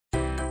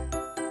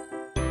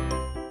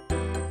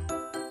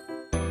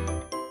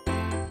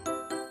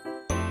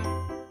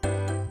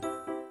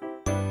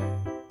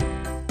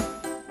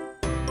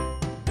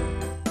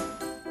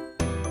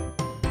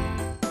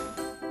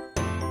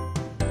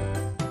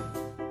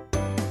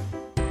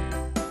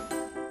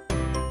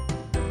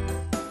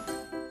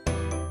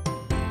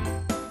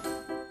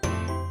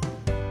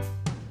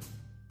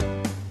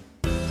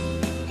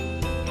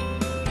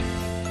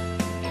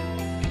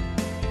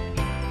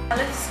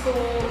left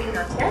school in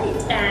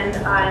 '98 and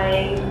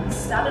I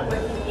started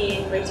working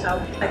in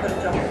retail. I got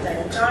a job at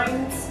David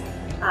Jones,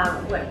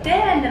 worked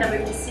there, and then I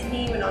moved to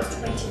Sydney when I was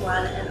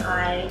 21 and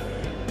I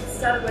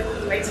started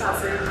working in retail,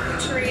 so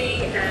butchery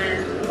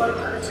and a lot of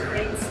other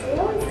chain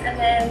stores, and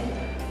then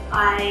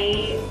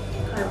I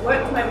kind of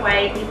worked my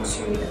way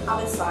into the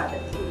other side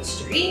of the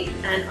industry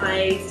and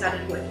I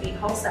started working in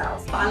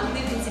wholesale. I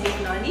lived in Sydney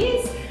for 9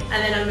 years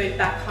and then I moved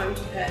back home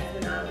to Perth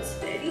when I was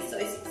 30, so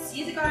 6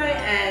 years ago,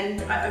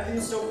 and I opened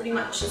the store pretty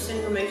much as soon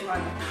as I moved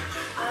home.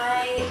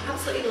 I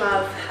absolutely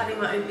love having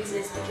my own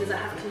business because I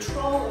have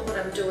control of what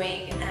I'm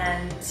doing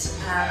and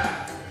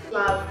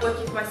love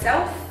working for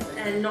myself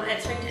and not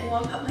answering to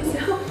anyone but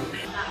myself.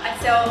 I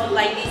sell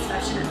ladies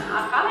fashion at the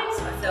archives.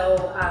 I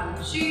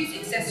sell shoes,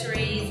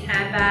 accessories,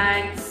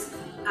 handbags,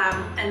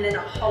 and then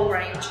a whole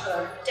range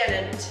of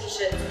denim,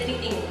 t-shirts,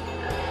 anything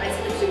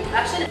basically to do with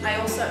fashion. I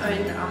also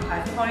own the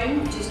Archive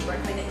Home, which is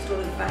directly next door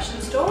to the fashion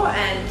store,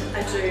 and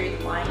I do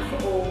buying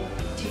for all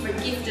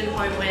different gift and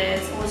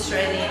homewares, all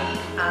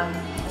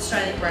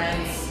Australian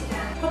brands.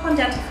 Pop on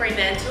down to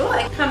Fremantle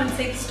and come and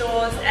see the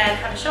stores and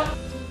have a shop.